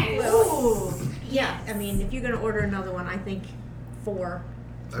 Yeah, I mean, if you're gonna order another one, I think 4.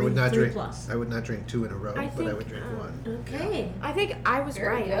 I would not 3 drink. plus. I would not drink 2 in a row, I but I think, would drink 1. Okay. I think I was Very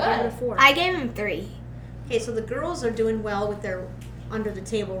right. I gave it a good. 4. I gave him 3. Okay, so the girls are doing well with their under the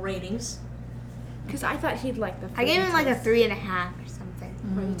table ratings. Because I thought he'd like the I gave him like a fruity 3.5 or something.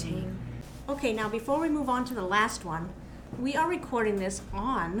 taste or the tang. Okay, now before we move on to the last one, we are recording this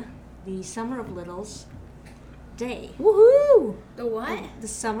on the Summer of Littles day. Woohoo! The what? The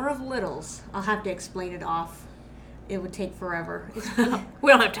Summer of Littles. I'll have to explain it off. It would take forever. It's, We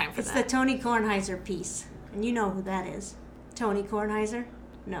don't have time for it's the that. Tony Kornheiser piece. And you know who that is. Tony Kornheiser?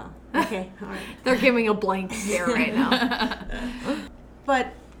 No. Okay, all right. They're giving a blank stare right now.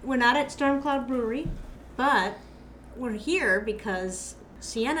 But we're not at Stormcloud Brewery, but we're here because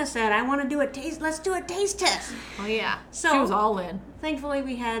Sienna said, I want to do a taste, let's do a taste test. Oh yeah. So- She was all in. Thankfully,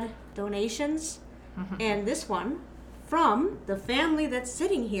 we had donations, and this one from the family that's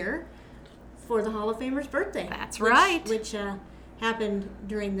sitting here for the Hall of Famer's birthday. That's which- right. Which happened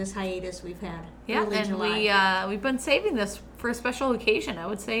during this hiatus we've had. Yeah, early and July. we've been saving this for a special occasion. I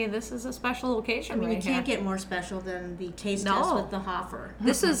would say this is a special occasion. I mean, you right can't here. get more special than the taste No. test with the Hoffer.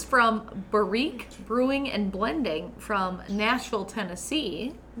 This is from Barrique Brewing and Blending from Nashville,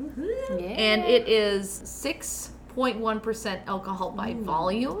 Tennessee. And it is 6.1% alcohol by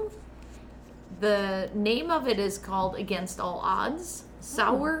volume. The name of it is called Against All Odds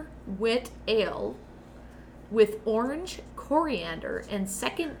Sour Wit Ale with orange, coriander, and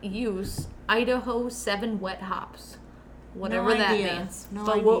second use Idaho 7 wet hops. Whatever No that idea. means. No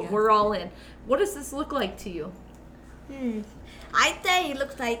but idea. we're all in. What does this look like to you? I'd say it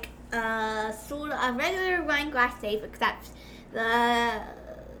looks like sort of a regular wine glass shape, except the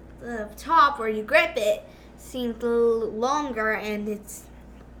top where you grip it seems a little longer, and it's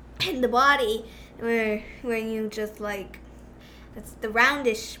in the body where you just like it's the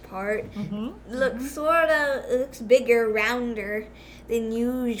roundish part. Looks bigger, rounder than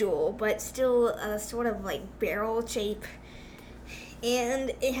usual, but still a sort of like barrel shape.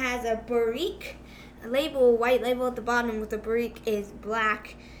 And it has a barrique label, white label at the bottom with the barrique is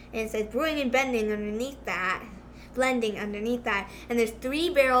black, and it says brewing and blending underneath that. And there's 3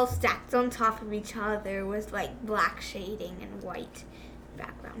 barrels stacked on top of each other with like black shading and white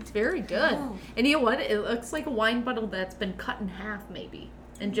background. Very good. And you know what? It looks like a wine bottle that's been cut in half, maybe.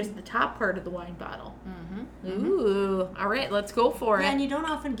 And just the top part of the wine bottle. Ooh. All right, let's go for Yeah, it. and you don't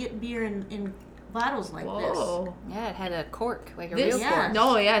often get beer in bottles like this. Whoa. Yeah, it had a cork, like a This, real cork.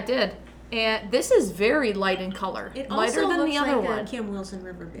 No, yeah, it did. And this is very light in color. It Lighter also than looks the other like one. a Kim Wilson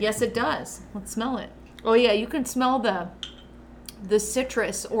River beer. Yes, it does. Let's smell it. Oh yeah, you can smell the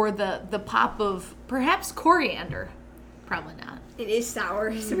citrus or the pop of perhaps coriander. Probably not. It is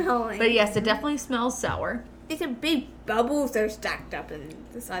sour smelling. But yes, it definitely smells sour. These are big bubbles that are stacked up in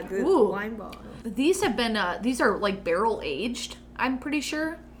the side of the Ooh. wine bottle. These have been these are like barrel aged, I'm pretty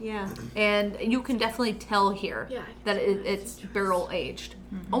sure. Yeah. And you can definitely tell here Yeah. that it's barrel aged.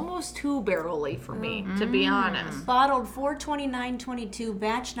 Almost too barrel-y for me, to be honest. Bottled 4/29/22,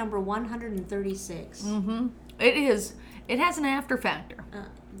 batch number 136. It is. It has an after factor,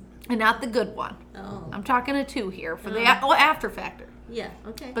 and not the good one. Oh. I'm talking a 2 here for the after factor. Yeah.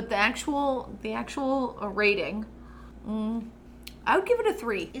 Okay. But the actual rating, I would give it a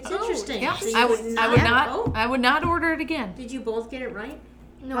 3. It's interesting. Yeah, So you I would not. Oh. I would not order it again. Did you both get it right?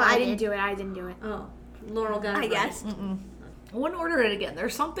 No, Well, I I didn't did. do it. I didn't do it. Oh, Laurel got it I right. guess. I wouldn't order it again.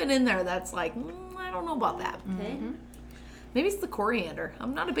 There's something in there that's like, I don't know about that. Okay. Maybe it's the coriander.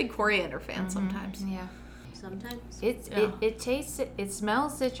 I'm not a big coriander fan sometimes. Yeah. Sometimes. It tastes, it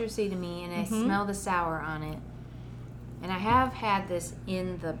smells citrusy to me, and I smell the sour on it. And I have had this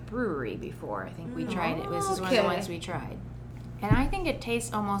in the brewery before. I think we tried it. This is one of the Okay. ones we tried. And I think it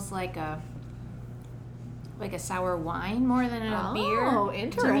tastes almost like a sour wine more than a beer. Oh, to me.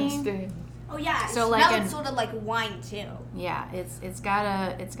 interesting. Oh yeah. So, It like smells an- sort of like wine too. Yeah, it's got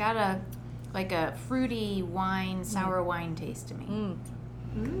a like a fruity wine, sour wine taste to me.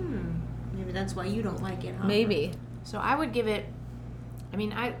 Maybe that's why you don't like it, huh? Maybe. So I would give it. I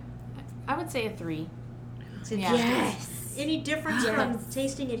mean, I would say a 3. It's Yeah. interesting. Any difference from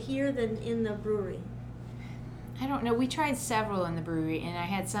tasting it here than in the brewery? I don't know. We tried several in the brewery, and I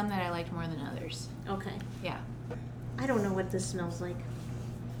had some that I liked more than others. Okay. Yeah. I don't know what this smells like.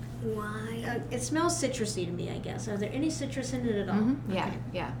 Why? It smells citrusy to me, I guess. Are there any citrus in it at all? Yeah. Okay.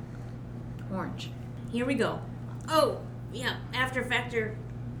 Yeah. Orange. Here we go. Oh, yeah. After factor.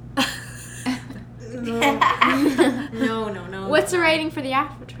 No. What's the rating for the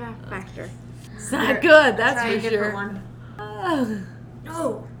after factor? It's not good, that's Try a for different sure. one.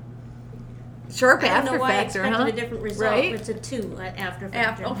 No. Sharp I don't after know why factor, I expected huh? a different result. Right? It's a 2 at after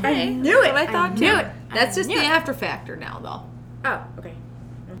factor. Okay. knew it. That's what I thought knew too. it. That's just knew the it. after factor now, though. Oh, okay.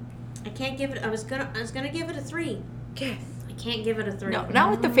 I can't give it. I was gonna give it a 3. Yes. I can't give it a 3. No,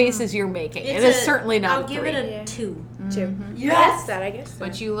 not with the faces you're making. It's It is a- certainly not I'll a give 3. it a 2. 2. Yes. That I guess.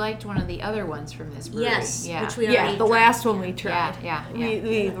 But you liked one of the other ones from this brewery. Yes. Yeah. Which we Yeah, already the tried. last one we tried. Yeah.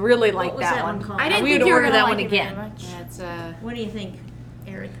 We really liked What was that one called? I didn't We think would you were order gonna that like one it very again. much. Yeah, it's What do you think,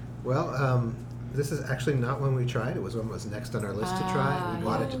 Eric? Well, this is actually not one we tried. It was one that was next on our list to try. We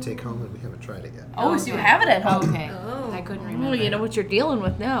bought it to yeah. take home, and we haven't tried it yet. Oh, so you have it at home. okay. Oh. I couldn't Oh, remember. you know what you're dealing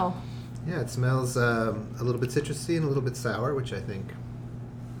with now. Yeah, it smells a little bit citrusy and a little bit sour, which I think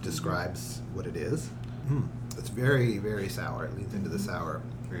describes what it is. It's very, very sour. It leans into the sour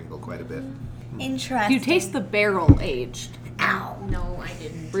angle quite a bit. Interesting. You taste the barrel aged. Ow. No, I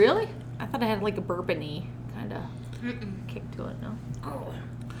didn't. Really? I thought it had like a bourbon-y kind of kick to it, no?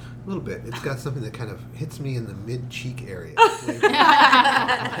 A little bit. It's got something that kind of hits me in the mid-cheek area.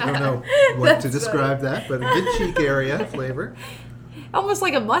 I don't know what to describe that, but a mid-cheek area flavor. Almost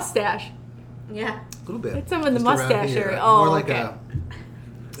like a mustache. Yeah. A little bit. It's some in the Just around mustache here. area. More Oh, like okay. a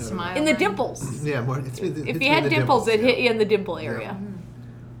Smile. In the line. dimples. yeah. More. It's, If you had dimples, it'd hit you in the dimple area.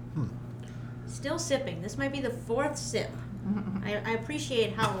 Still sipping. This might be the 4th sip. I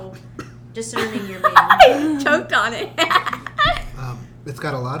appreciate how discerning you're being. Choked on it. It's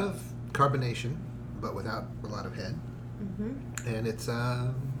got a lot of carbonation, but without a lot of head, and it's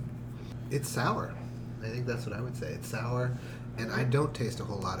sour. I think that's what I would say. It's sour, and I don't taste a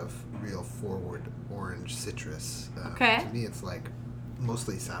whole lot of real forward orange citrus. Okay. To me, it's like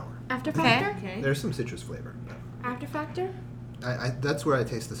mostly sour. After factor? Okay. There's some citrus flavor. After factor? That's where I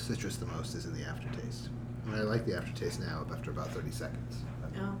taste the citrus the most, is in the aftertaste. And I like the aftertaste now after about 30 seconds.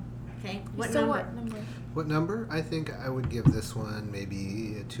 Oh, okay. What So number? what number? What number? I think I would give this one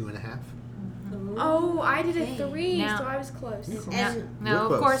maybe a 2.5. Oh, I did a 3, Now- so I was close. And, You're Now, of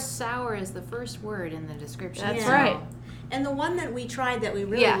close. course, sour is the first word in the description. That's Yeah. right. and the one that we tried that we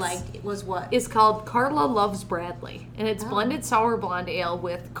really Yes. liked was what? It's called Carla Loves Bradley, and it's blended sour blonde ale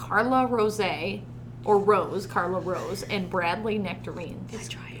with Carla Rosé, or Rose, Carla Rose, and Bradley nectarines.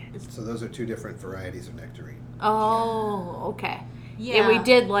 So those are two different varieties of nectarine. Oh, okay. Yeah. Yeah, we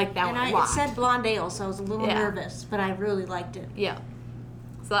did like that and one a it lot. said blonde ale, so I was a little Yeah. nervous, but I really liked it. Yeah.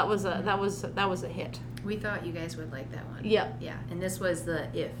 So that was a hit. We thought you guys would like that one. Yep. Yeah, and this was the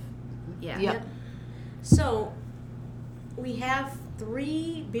if. Yeah. Yep. So we have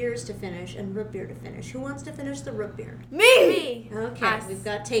 3 beers to finish and root beer to finish. Who wants to finish the root beer? Me! Okay, Us. we've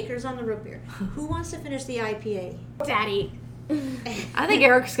got takers on the root beer. Who wants to finish the IPA? Daddy. I think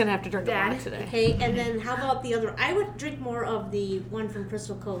Eric's gonna have to drink a Dad. lot today. Okay, and then how about the other? I would drink more of the one from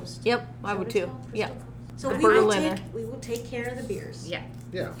Crystal Coast. Yep, Is I that would what it's too. called? Yeah. Crystal Coast? So The we will Berliner. take care of the beers. Yeah.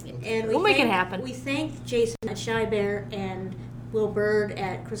 Yeah. And We'll make it happen. We thank Jason at Shy Bear and Will Bird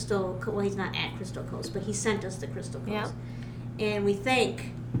at Crystal. Well, he's not at Crystal Coast, but he sent us the Crystal Coast. Yeah. And we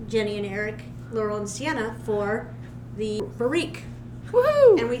thank Jenny and Eric, Laurel and Sienna for the Barik.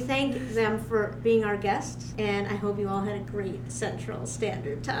 Woohoo! And we thank them for being our guests, and I hope you all had a great Central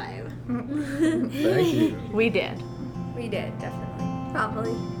Standard Time. Thank you. We did. We did, definitely.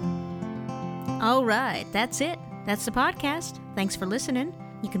 Probably. All right, that's it. That's the podcast. Thanks for listening.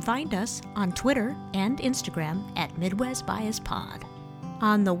 You can find us on Twitter and Instagram at Midwest Bias Pod.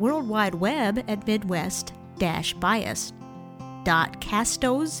 On the World Wide Web at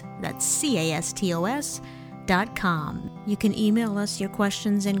midwest-bias.castos, that's castos.com. You can email us your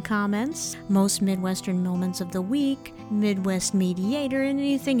questions and comments, most Midwestern moments of the week, Midwest Mediator, and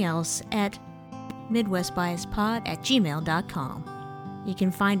anything else at midwestbiaspod@gmail.com. You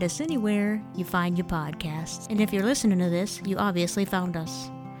can find us anywhere you find your podcasts. And if you're listening to this, you obviously found us.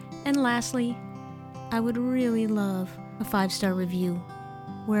 And lastly, I would really love a 5-star review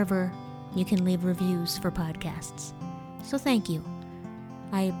wherever you can leave reviews for podcasts. So thank you.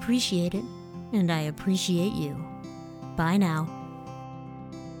 I appreciate it, and I appreciate you. Bye now.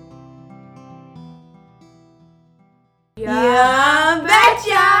 Yeah,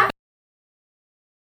 betcha!